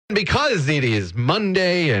Because it is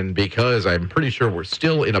Monday and because I'm pretty sure we're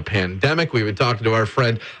still in a pandemic, we've been talking to our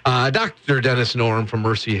friend, Dr. Dennis Norem from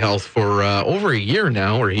Mercy Health for over a year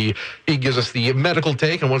now, where he gives us the medical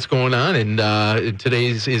take on what's going on. And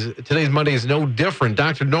today's Monday is no different.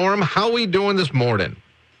 Dr. Norem, how are we doing this morning?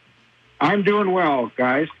 I'm doing well,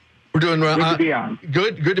 guys. We're doing well. Good to be on.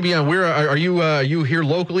 Good to be on. Where are you here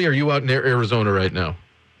locally? Or are you out in Arizona right now?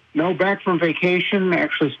 No, back from vacation.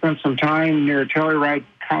 Actually spent some time near Telluride,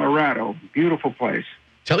 Colorado. Beautiful place.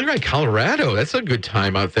 Telluride, Colorado. That's a good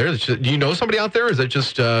time out there. Do you know somebody out there, or is that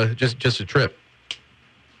just a trip?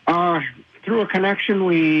 Through a connection,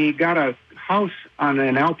 we got a house on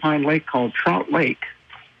an alpine lake called Trout Lake,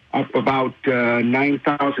 up about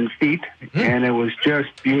 9,000 feet, and it was just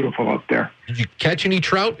beautiful up there. Did you catch any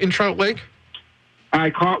trout in Trout Lake? I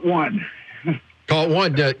caught one. Caught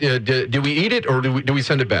one. Did we eat it, or do we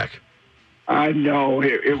send it back? No,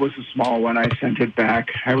 it was a small one. I sent it back.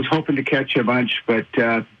 I was hoping to catch a bunch, but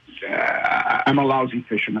I'm a lousy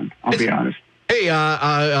fisherman, I'll be honest. Hey,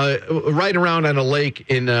 riding around on a lake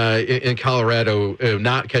in Colorado,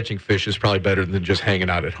 not catching fish is probably better than just hanging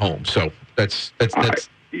out at home. So that's.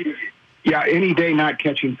 Yeah, any day not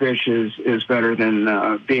catching fish is better than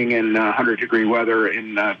being in 100-degree weather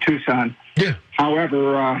in Tucson. Yeah.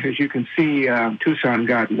 However, as you can see, Tucson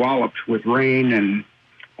got walloped with rain and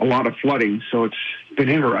a lot of flooding, so it's been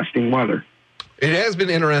interesting weather. It has been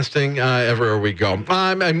interesting everywhere we go.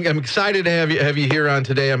 I'm excited to have you here on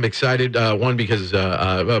today. I'm excited one because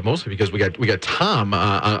mostly because we got Tom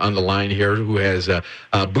on the line here, who has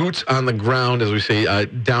boots on the ground, as we say,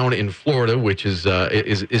 down in Florida, which is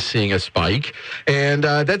seeing a spike, and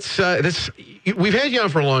that's we've had you on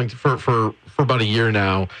for about a year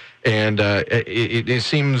now. And it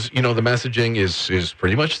seems, the messaging is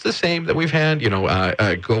pretty much the same that we've had.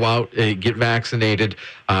 Go out, get vaccinated.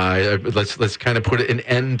 Let's kind of put an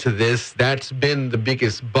end to this. That's been the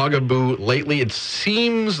biggest bugaboo lately. It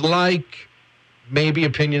seems like maybe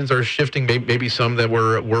opinions are shifting. Maybe some that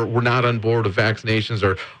were not on board with vaccinations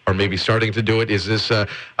are maybe starting to do it. Is this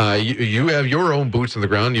you have your own boots on the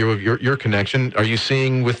ground? You have your connection. Are you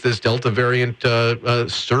seeing with this Delta variant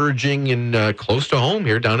surging in close to home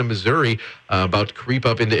here down in Missouri, about to creep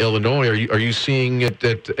up into Illinois? Are you seeing at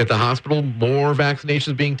the hospital more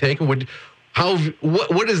vaccinations being taken? What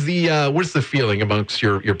is the feeling amongst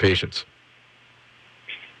your patients?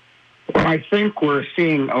 Well, I think we're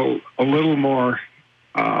seeing a little more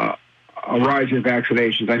a rise in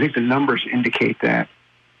vaccinations. I think the numbers indicate that.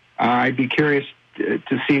 I'd be curious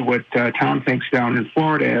to see what Tom thinks down in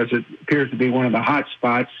Florida, as it appears to be one of the hot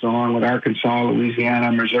spots, along with Arkansas,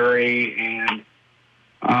 Louisiana, Missouri, and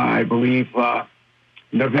I believe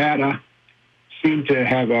Nevada seem to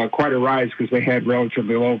have quite a rise because they had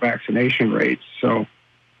relatively low vaccination rates. So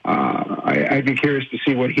I'd be curious to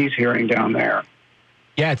see what he's hearing down there.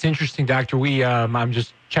 Yeah, it's interesting, Doctor. I'm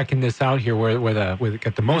just checking this out here where we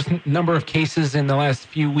got the most number of cases in the last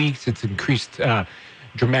few weeks. It's increased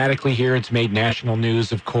dramatically here. It's made national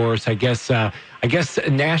news, of course. I guess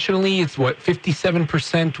nationally it's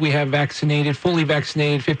 57% we have vaccinated, fully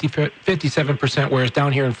vaccinated, 57%, whereas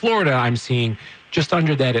down here in Florida I'm seeing just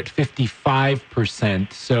under that at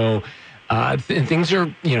 55%. So things are,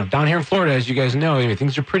 down here in Florida, as you guys know,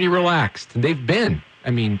 things are pretty relaxed. They've been,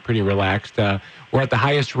 pretty relaxed. We're at the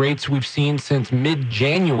highest rates we've seen since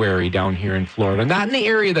mid-January down here in Florida. Not in the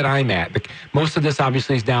area that I'm at. Most of this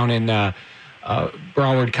obviously is down in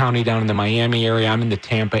Broward County, down in the Miami area. I'm in the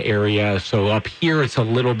Tampa area. So up here it's a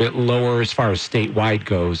little bit lower as far as statewide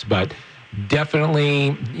goes. But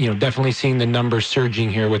definitely seeing the numbers surging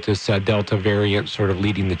here with this Delta variant sort of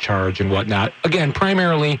leading the charge and whatnot. Again,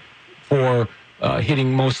 primarily for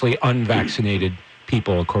hitting mostly unvaccinated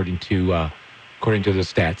people, according to the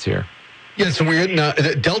stats here. Yeah, so we're in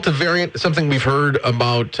the Delta variant, something we've heard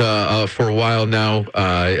about for a while now.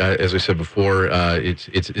 As I said before, it's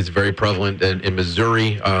very prevalent in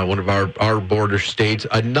Missouri, one of our border states.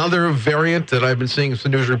 Another variant that I've been seeing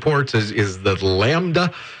some news reports is the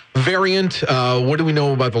Lambda variant. What do we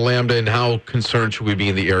know about the Lambda, and how concerned should we be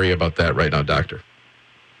in the area about that right now, Doctor?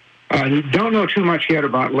 Don't know too much yet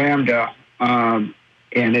about Lambda, and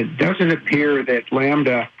it doesn't appear that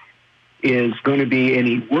Lambda is going to be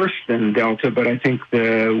any worse than Delta, but I think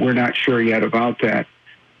we're not sure yet about that.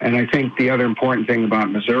 And I think the other important thing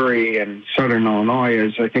about Missouri and Southern Illinois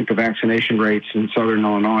is I think the vaccination rates in Southern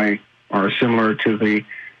Illinois are similar to the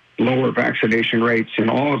lower vaccination rates in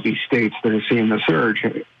all of these states that are seeing the surge.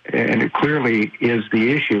 And it clearly is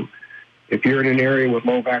the issue. If you're in an area with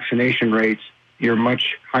low vaccination rates, you're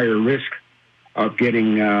much higher risk of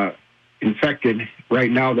getting infected.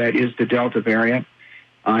 Right now, that is the Delta variant.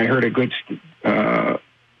 I heard a good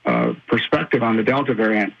perspective on the Delta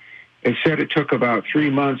variant. They said it took about 3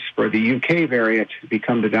 months for the UK variant to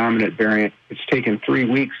become the dominant variant. It's taken 3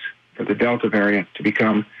 weeks for the Delta variant to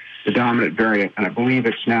become the dominant variant, and I believe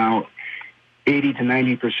it's now 80 to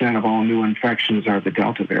 90% of all new infections are the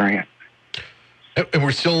Delta variant. And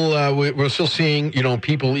we're still seeing,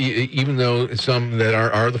 people, even though some that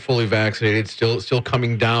are the fully vaccinated, still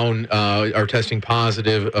coming down, are testing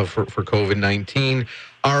positive for COVID-19.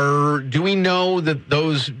 Do we know that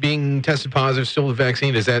those being tested positive still with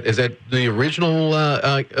vaccine, is that the original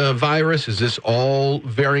virus? Is this all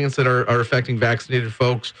variants that are affecting vaccinated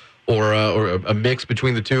folks, or a mix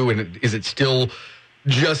between the two? And is it still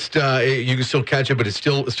just you can still catch it, but it's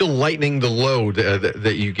still lightening the load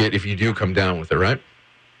that you get if you do come down with it, right?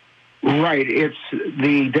 Right. It's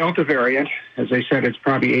the Delta variant. As I said, it's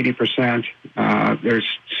probably 80%. There's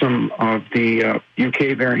some of the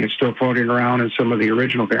UK variant still floating around and some of the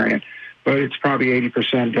original variant, but it's probably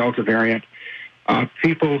 80% Delta variant.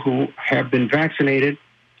 People who have been vaccinated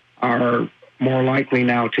are more likely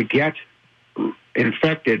now to get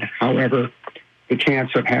infected. However, the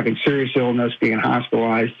chance of having serious illness, being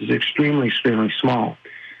hospitalized, is extremely, extremely small.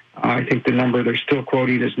 I think the number they're still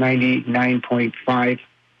quoting is 99.5%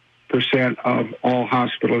 of all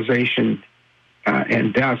hospitalization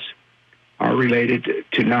and deaths are related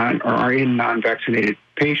to are in non-vaccinated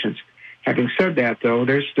patients. Having said that, though,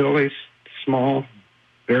 there's still a small,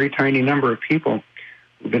 very tiny number of people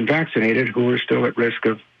who've been vaccinated who are still at risk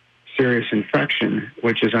of serious infection,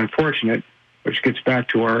 which is unfortunate, which gets back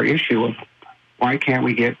to our issue of why can't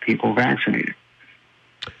we get people vaccinated?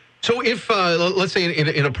 So if, let's say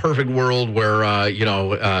in a perfect world where,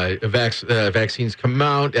 vaccines come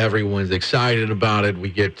out, everyone's excited about it, we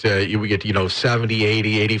get 70,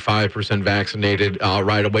 80, 85% vaccinated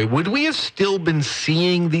right away, would we have still been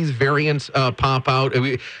seeing these variants pop out?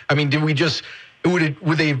 Would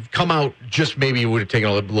they have come out just maybe it would have taken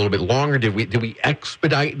a little bit longer? Did we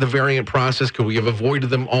expedite the variant process? Could we have avoided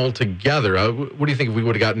them altogether? What do you think if we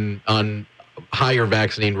would have gotten on higher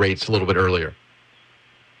vaccine rates a little bit earlier?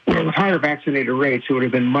 Well, with higher vaccinated rates, it would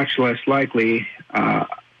have been much less likely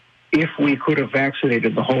if we could have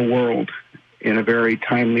vaccinated the whole world in a very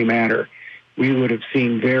timely manner. We would have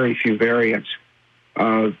seen very few variants.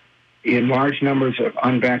 In large numbers of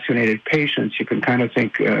unvaccinated patients, you can kind of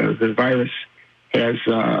think the virus has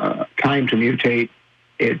time to mutate.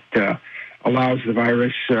 It allows the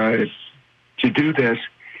virus to do this,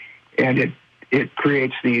 and it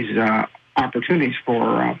creates these opportunities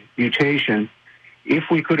for mutation.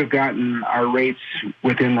 If we could have gotten our rates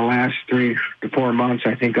within the last 3 to 4 months,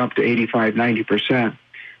 I think up to 85, 90%,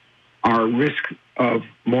 our risk of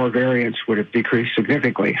more variants would have decreased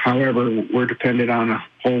significantly. However, we're dependent on a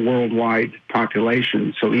whole worldwide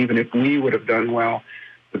population. So even if we would have done well,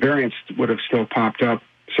 the variants would have still popped up,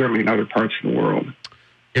 certainly in other parts of the world.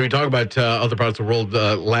 Yeah, we talk about other parts of the world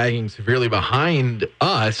lagging severely behind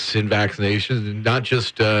us in vaccinations, not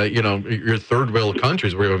just your third world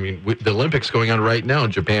countries. Where with the Olympics going on right now,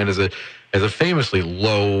 Japan has a famously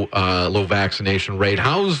low vaccination rate.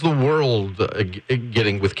 How's the world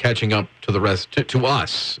getting with catching up to the rest to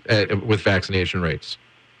us with vaccination rates?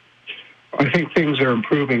 I think things are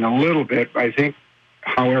improving a little bit. I think,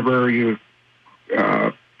 however, you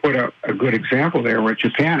put a good example there with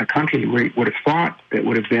Japan, a country we would have thought that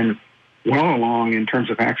would have been well along in terms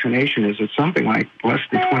of vaccination, is at something like less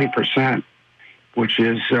than 20%, which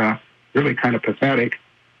is really kind of pathetic.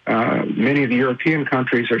 Many of the European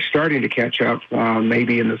countries are starting to catch up,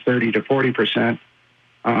 maybe in the 30 to 40%.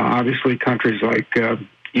 Obviously, countries like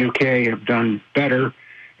UK have done better,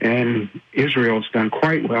 and Israel's done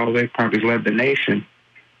quite well. They've probably led the nation.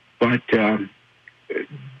 But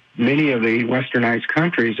many of the westernized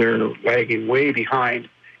countries are lagging way behind,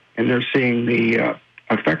 and they're seeing the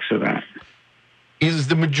effects of that. Is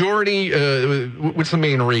the majority, what's the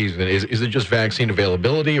main reason? Is it just vaccine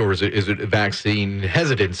availability, or is it vaccine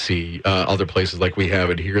hesitancy, other places like we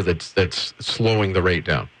have it here that's slowing the rate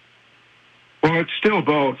down? Well, it's still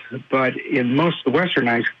both, but in most of the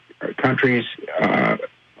westernized countries, I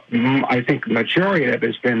think the majority of it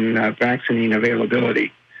has been vaccine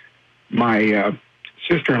availability. My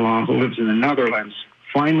sister-in-law, who lives in the Netherlands,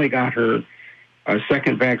 finally got her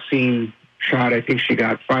second vaccine shot. I think she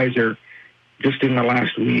got Pfizer just in the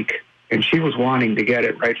last week, and she was wanting to get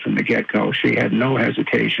it right from the get-go. She had no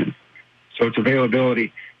hesitation. So it's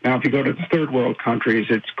availability. Now, if you go to the third world countries,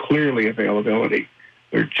 it's clearly availability.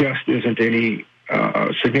 There just isn't any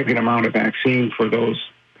significant amount of vaccine for those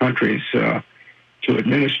countries to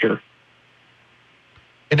administer.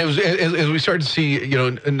 And as we start to see,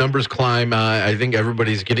 numbers climb, I think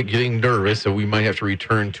everybody's getting nervous that we might have to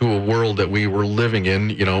return to a world that we were living in,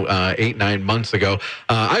 8-9 months ago.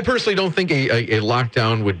 I personally don't think a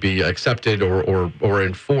lockdown would be accepted or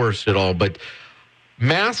enforced at all. But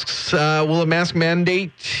masks, will a mask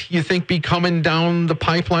mandate, you think, be coming down the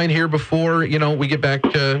pipeline here before we get back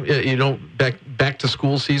to back to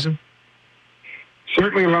school season?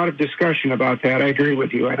 Certainly a lot of discussion about that. I agree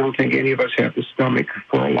with you. I don't think any of us have the stomach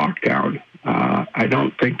for a lockdown. I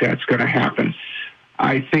don't think that's going to happen.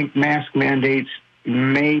 I think mask mandates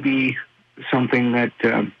may be something that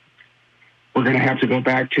we're going to have to go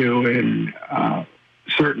back to, and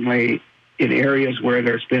certainly in areas where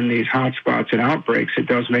there's been these hotspots and outbreaks, it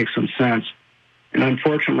does make some sense. And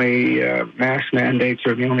unfortunately, mask mandates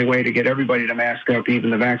are the only way to get everybody to mask up,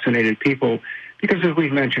 even the vaccinated people, because as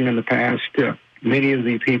we've mentioned in the past, many of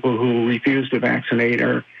the people who refuse to vaccinate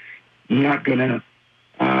are not going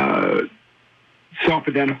to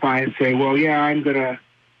self-identify and say, "Well, yeah, I'm going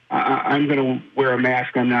to wear a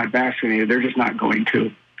mask. I'm not vaccinated." They're just not going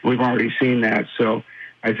to. We've already seen that. So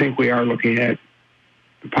I think we are looking at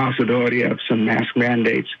the possibility of some mask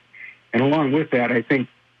mandates. And along with that, I think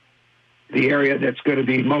the area that's going to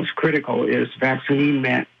be most critical is vaccine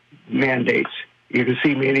mandates. You can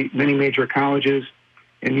see many major colleges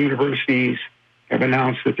and universities have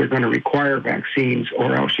announced that they're going to require vaccines,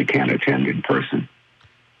 or else you can't attend in person.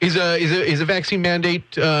 Is a vaccine mandate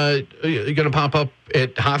going to pop up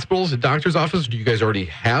at hospitals, at doctors' offices? Do you guys already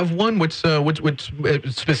have one? What's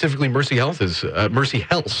specifically Mercy Health's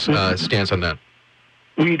stance on that?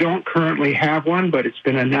 We don't currently have one, but it's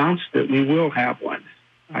been announced that we will have one.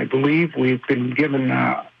 I believe we've been given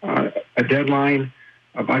a deadline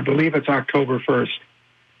of, I believe it's October 1st.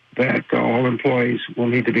 That all employees will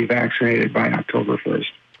need to be vaccinated by October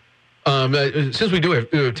 1st. Since we do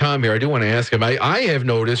have Tom here, I do want to ask him. I have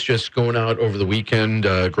noticed, just going out over the weekend,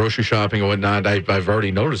 grocery shopping and whatnot, I've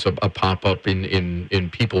already noticed a pop-up in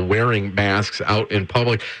people wearing masks out in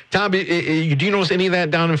public. Tom, do you notice any of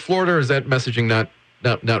that down in Florida, or is that messaging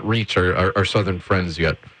not reached our southern friends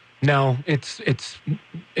yet? No,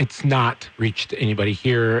 it's not reached anybody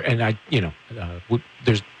here, and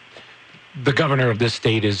there's. The governor of this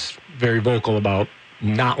state is very vocal about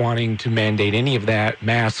not wanting to mandate any of that,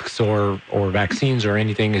 masks or vaccines or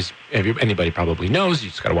anything. As anybody probably knows, you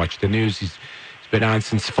just got to watch the news. He's been on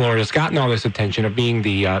since Florida's gotten all this attention of being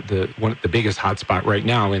the biggest hotspot right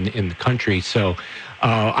now in the country. So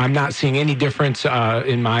I'm not seeing any difference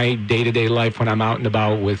in my day-to-day life when I'm out and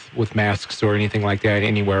about with masks or anything like that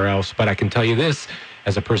anywhere else. But I can tell you this,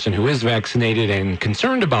 as a person who is vaccinated and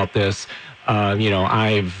concerned about this, I've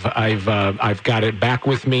got it back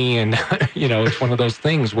with me, and it's one of those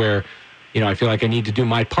things where, I feel like I need to do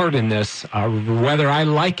my part in this. Whether I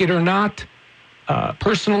like it or not,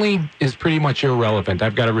 personally, is pretty much irrelevant.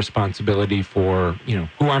 I've got a responsibility for,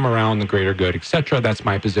 who I'm around, the greater good, etc. That's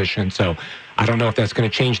my position. So I don't know if that's going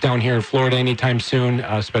to change down here in Florida anytime soon,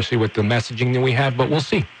 especially with the messaging that we have, but we'll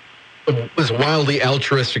see. This wildly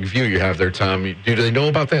altruistic view you have there, Tom. Do they know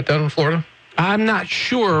about that down in Florida? I'm not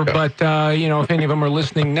sure, but, if any of them are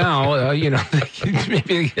listening now,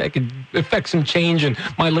 maybe I could affect some change in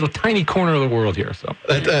my little tiny corner of the world here. So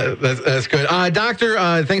that's good. Doctor,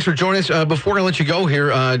 thanks for joining us. Before I let you go here,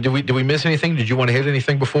 did we miss anything? Did you want to hit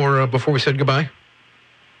anything before we said goodbye?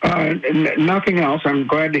 Nothing else. I'm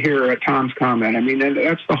glad to hear Tom's comment. I mean,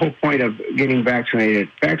 that's the whole point of getting vaccinated.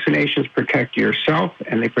 Vaccinations protect yourself,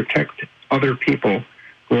 and they protect other people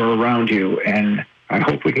who are around you, and I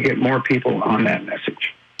hope we can get more people on that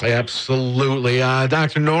message. Absolutely.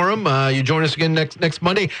 Dr. Norem, you join us again next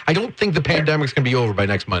Monday. I don't think the pandemic's going to be over by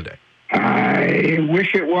next Monday. I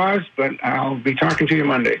wish it was, but I'll be talking to you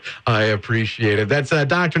Monday. I appreciate it. That's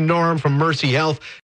Dr. Norem from Mercy Health.